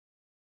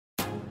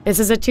This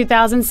is a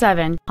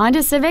 2007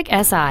 Honda Civic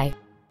SI.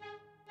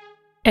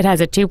 It has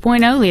a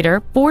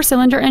 2.0-liter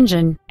four-cylinder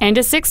engine and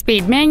a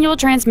 6-speed manual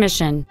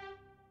transmission.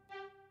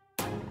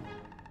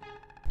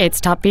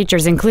 Its top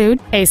features include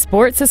a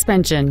sport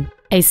suspension,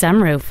 a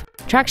sunroof,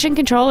 traction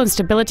control and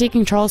stability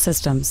control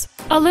systems,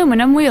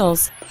 aluminum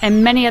wheels,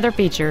 and many other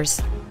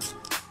features.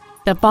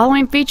 The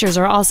following features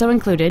are also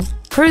included: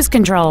 cruise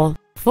control,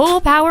 full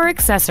power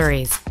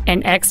accessories,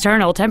 an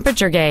external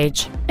temperature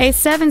gauge, a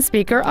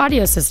 7-speaker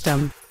audio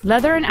system,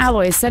 leather and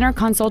alloy center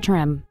console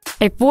trim,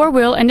 a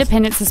 4-wheel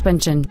independent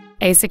suspension,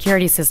 a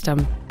security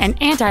system, an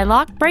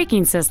anti-lock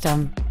braking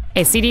system,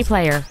 a CD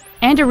player,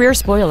 and a rear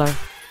spoiler.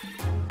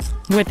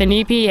 With an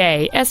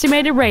EPA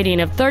estimated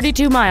rating of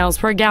 32 miles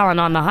per gallon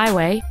on the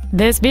highway,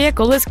 this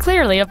vehicle is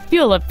clearly a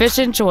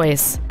fuel-efficient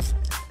choice.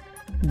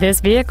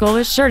 This vehicle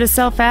is sure to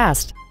sell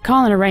fast.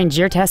 Call and arrange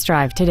your test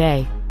drive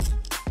today.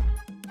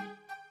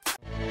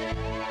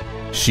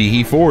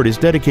 Sheehy Ford is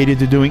dedicated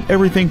to doing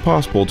everything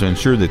possible to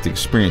ensure that the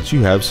experience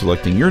you have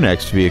selecting your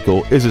next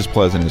vehicle is as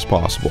pleasant as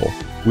possible.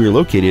 We are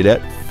located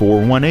at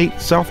 418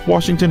 South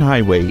Washington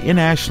Highway in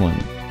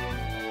Ashland.